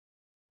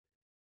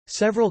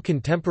Several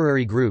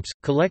contemporary groups,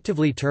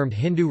 collectively termed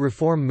Hindu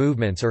reform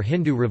movements or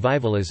Hindu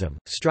revivalism,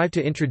 strive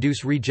to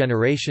introduce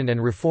regeneration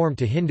and reform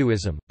to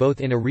Hinduism,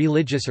 both in a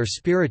religious or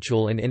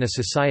spiritual and in a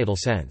societal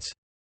sense.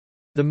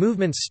 The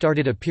movements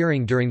started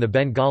appearing during the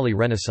Bengali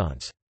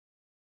Renaissance.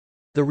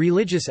 The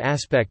religious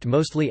aspect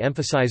mostly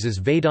emphasizes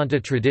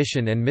Vedanta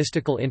tradition and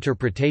mystical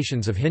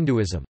interpretations of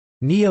Hinduism,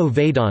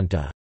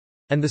 Neo-Vedanta,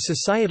 and the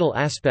societal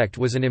aspect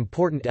was an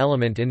important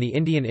element in the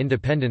Indian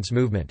independence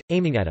movement,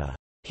 aiming at a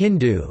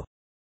Hindu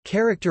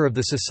character of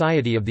the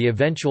society of the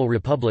eventual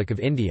Republic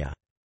of India.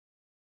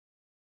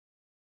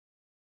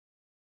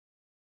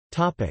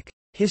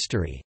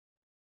 History.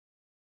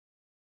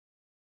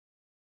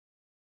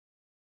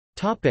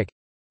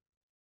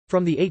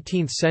 From the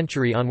 18th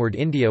century onward,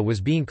 India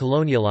was being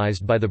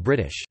colonialized by the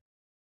British.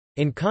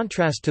 In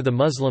contrast to the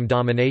Muslim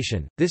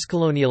domination, this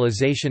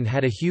colonialization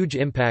had a huge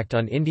impact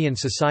on Indian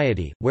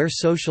society, where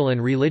social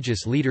and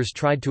religious leaders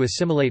tried to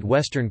assimilate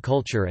Western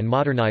culture and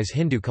modernize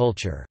Hindu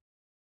culture.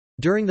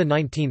 During the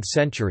 19th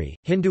century,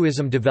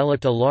 Hinduism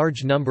developed a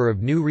large number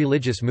of new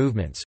religious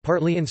movements,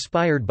 partly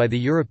inspired by the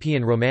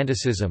European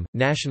Romanticism,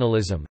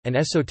 nationalism, and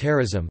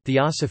esotericism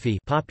theosophy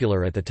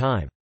popular at the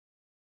time.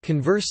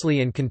 Conversely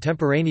and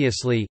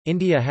contemporaneously,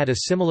 India had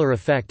a similar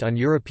effect on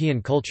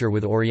European culture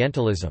with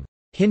Orientalism,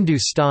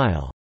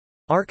 Hindu-style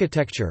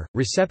architecture,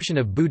 reception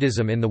of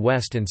Buddhism in the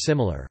West and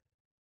similar.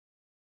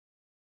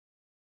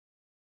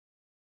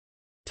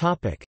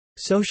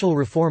 Social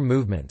reform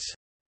movements.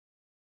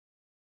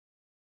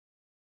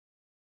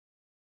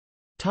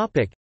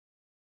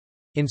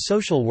 In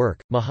social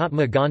work,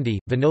 Mahatma Gandhi,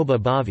 Vinoba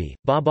Bhave,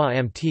 Baba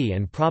Amte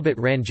and Prabhat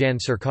Ranjan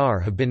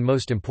Sarkar have been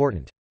most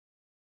important.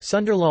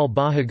 Sunderlal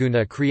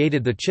Bahuguna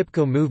created the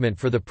Chipko movement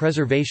for the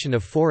preservation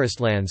of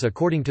forest lands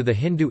according to the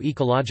Hindu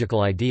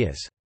ecological ideas.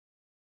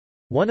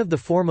 One of the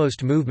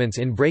foremost movements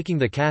in breaking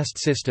the caste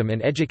system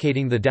and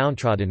educating the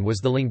downtrodden was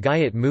the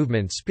Lingayat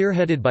movement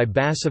spearheaded by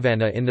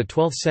Basavanna in the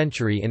 12th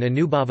century in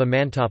Anubhava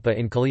Mantapa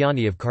in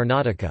Kalyani of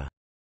Karnataka.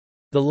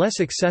 The less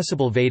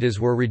accessible Vedas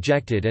were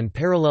rejected and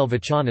parallel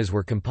Vachanas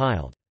were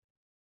compiled.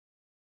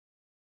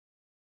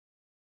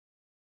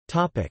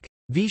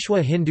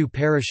 Vishwa Hindu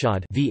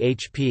Parishad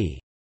 (VHP).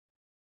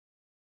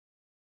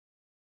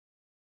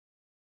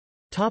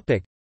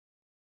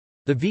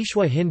 The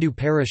Vishwa Hindu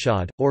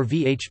Parishad, or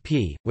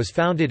VHP, was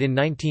founded in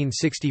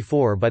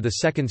 1964 by the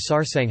second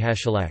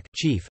Sarsanghashalak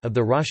chief of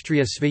the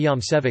Rashtriya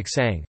Svayamsevak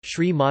Sangh,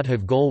 Sri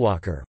Madhav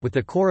Golwalkar, with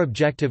the core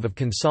objective of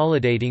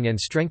consolidating and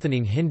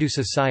strengthening Hindu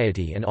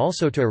society and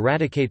also to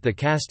eradicate the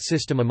caste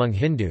system among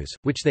Hindus,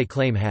 which they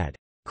claim had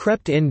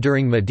crept in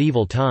during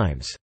medieval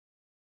times,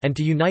 and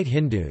to unite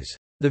Hindus.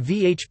 The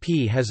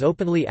VHP has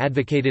openly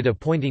advocated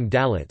appointing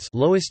Dalits,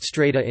 lowest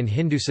strata in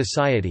Hindu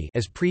society,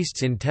 as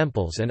priests in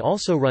temples and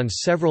also runs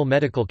several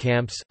medical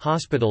camps,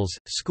 hospitals,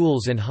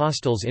 schools and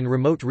hostels in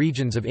remote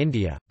regions of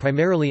India,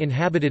 primarily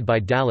inhabited by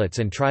Dalits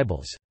and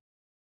tribals.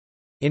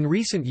 In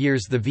recent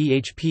years the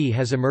VHP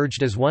has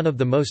emerged as one of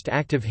the most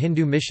active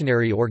Hindu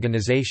missionary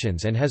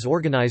organizations and has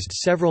organized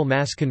several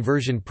mass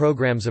conversion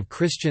programs of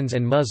Christians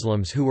and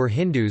Muslims who were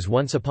Hindus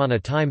once upon a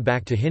time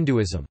back to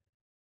Hinduism.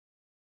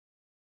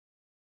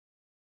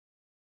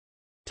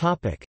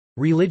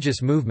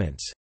 Religious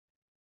movements.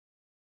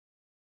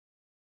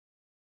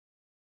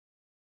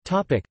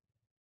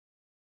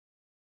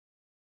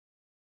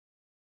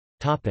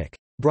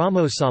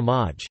 Brahmo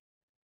Samaj.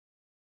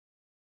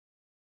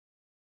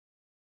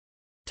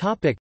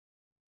 The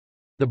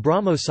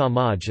Brahmo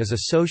Samaj is a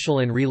social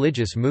and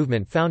religious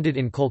movement founded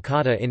in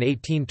Kolkata in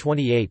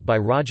 1828 by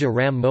Raja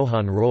Ram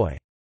Mohan Roy.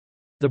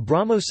 The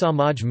Brahmo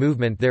Samaj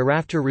movement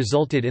thereafter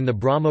resulted in the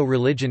Brahmo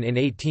religion in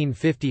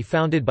 1850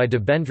 founded by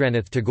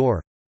Debendranath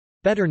Tagore,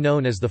 better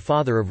known as the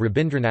father of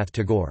Rabindranath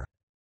Tagore.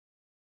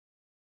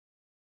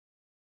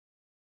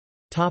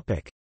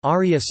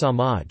 Arya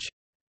Samaj.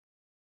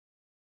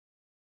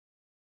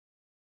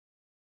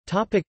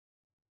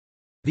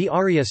 The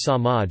Arya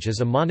Samaj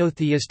is a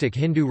monotheistic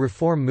Hindu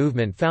reform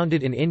movement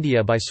founded in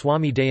India by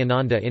Swami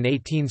Dayananda in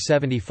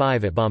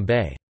 1875 at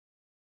Bombay.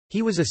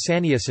 He was a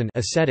sannyasin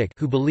ascetic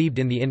who believed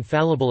in the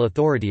infallible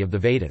authority of the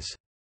Vedas.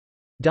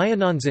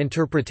 Dayananda's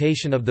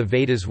interpretation of the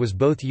Vedas was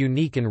both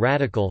unique and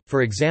radical,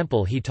 for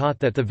example he taught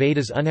that the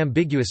Vedas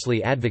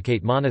unambiguously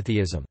advocate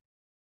monotheism.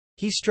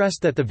 He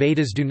stressed that the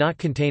Vedas do not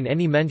contain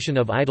any mention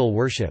of idol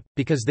worship,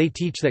 because they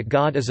teach that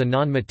God is a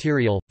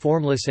non-material,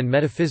 formless and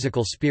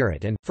metaphysical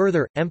spirit and,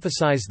 further,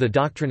 emphasize the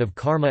doctrine of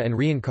karma and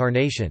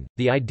reincarnation,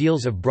 the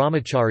ideals of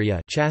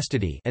brahmacharya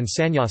chastity and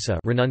sannyasa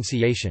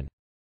renunciation.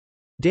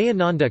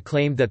 Dayananda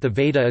claimed that the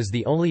Veda is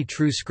the only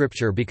true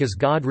scripture because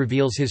God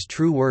reveals his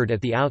true word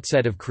at the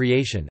outset of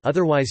creation,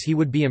 otherwise he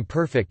would be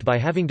imperfect by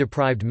having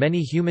deprived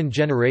many human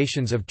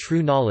generations of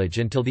true knowledge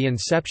until the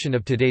inception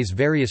of today's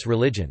various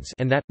religions,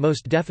 and that,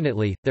 most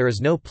definitely, there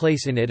is no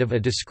place in it of a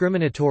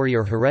discriminatory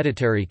or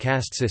hereditary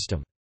caste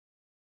system.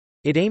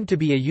 It aimed to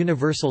be a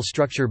universal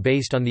structure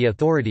based on the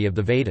authority of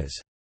the Vedas.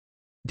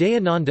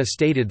 Dayananda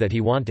stated that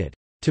he wanted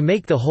to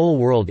make the whole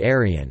world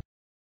Aryan,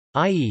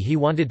 i.e. he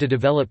wanted to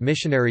develop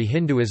missionary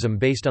Hinduism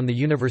based on the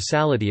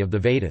universality of the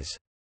Vedas.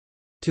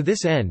 To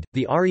this end,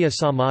 the Arya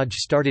Samaj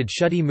started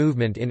Shuddhi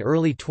movement in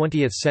early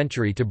 20th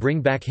century to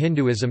bring back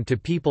Hinduism to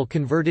people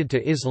converted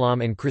to Islam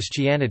and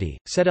Christianity,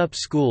 set up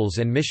schools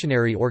and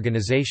missionary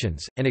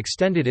organizations, and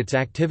extended its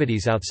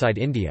activities outside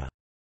India.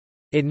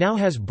 It now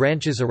has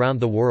branches around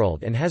the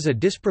world and has a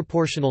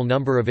disproportional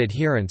number of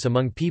adherents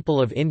among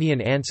people of Indian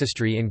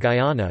ancestry in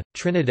Guyana,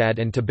 Trinidad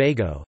and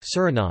Tobago,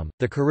 Suriname,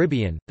 the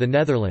Caribbean, the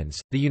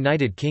Netherlands, the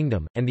United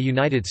Kingdom, and the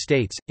United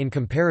States, in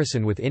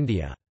comparison with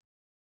India.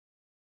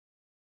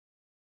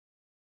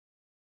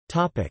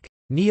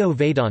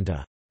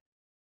 Neo-Vedanta.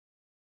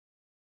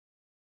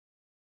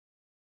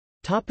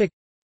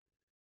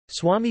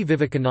 Swami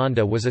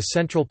Vivekananda was a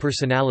central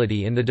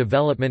personality in the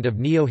development of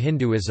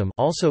Neo-Hinduism,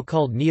 also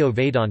called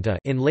Neo-Vedanta,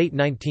 in late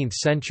 19th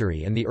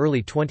century and the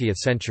early 20th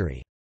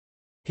century.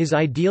 His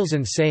ideals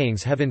and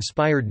sayings have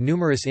inspired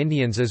numerous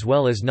Indians as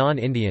well as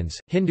non-Indians,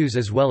 Hindus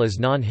as well as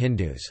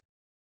non-Hindus.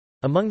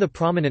 Among the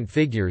prominent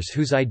figures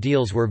whose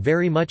ideals were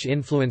very much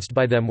influenced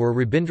by them were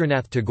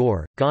Rabindranath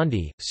Tagore,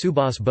 Gandhi,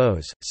 Subhas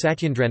Bose,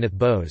 Satyendranath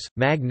Bose,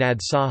 Mag Nad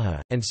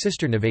Saha, and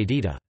Sister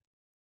Nivedita.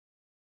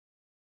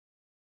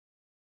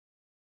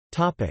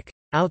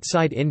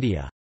 Outside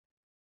India.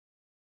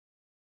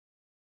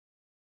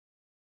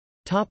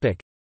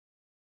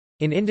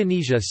 In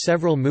Indonesia,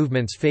 several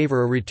movements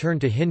favor a return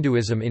to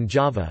Hinduism in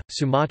Java,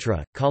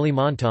 Sumatra,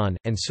 Kalimantan,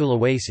 and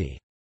Sulawesi.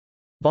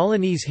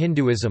 Balinese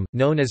Hinduism,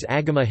 known as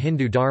Agama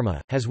Hindu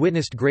Dharma, has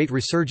witnessed great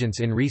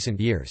resurgence in recent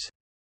years.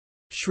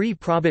 Sri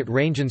Prabhat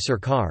Ranjan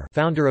Sarkar,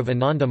 founder of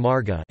Ananda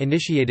Marga,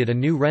 initiated a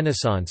new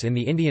renaissance in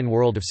the Indian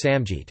world of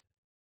Samjit.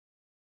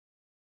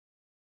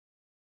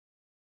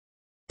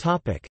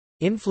 Topic: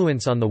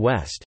 Influence on the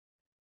West.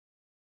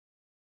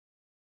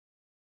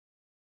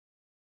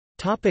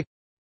 Topic: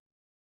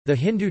 The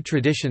Hindu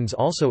traditions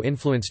also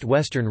influenced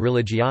Western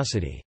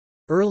religiosity.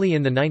 Early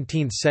in the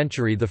 19th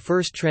century, the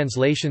first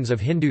translations of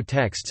Hindu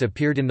texts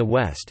appeared in the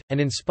West, and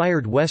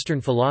inspired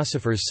Western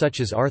philosophers such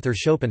as Arthur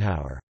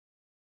Schopenhauer.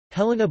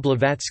 Helena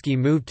Blavatsky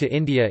moved to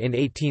India in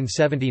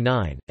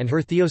 1879, and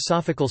her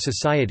Theosophical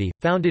Society,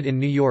 founded in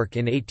New York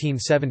in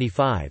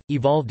 1875,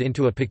 evolved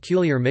into a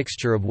peculiar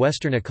mixture of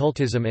Western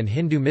occultism and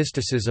Hindu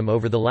mysticism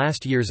over the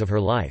last years of her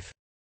life.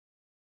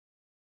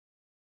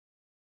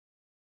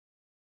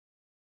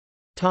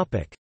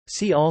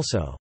 See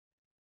also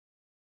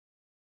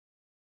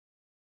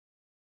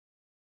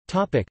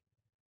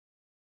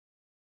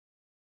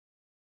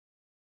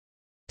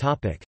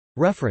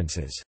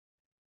References.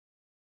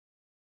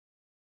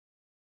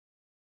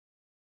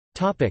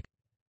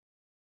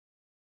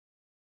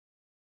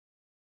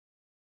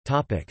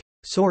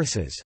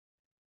 Sources.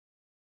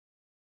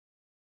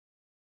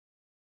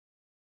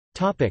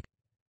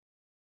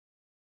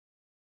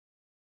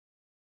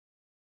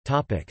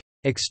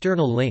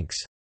 External links.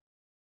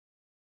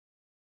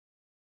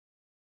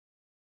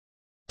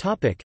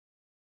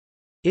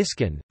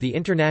 ISKCON, the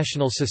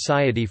International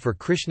Society for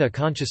Krishna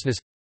Consciousness.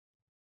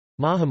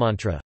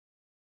 Mahamantra.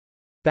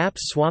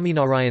 BAPS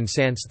Swaminarayan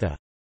Sanstha.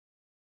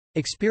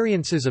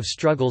 Experiences of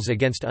struggles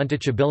against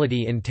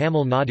untouchability in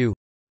Tamil Nadu.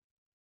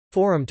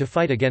 Forum to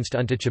fight against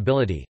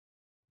untouchability.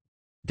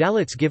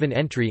 Dalits given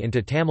entry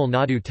into Tamil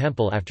Nadu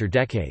temple after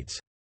decades.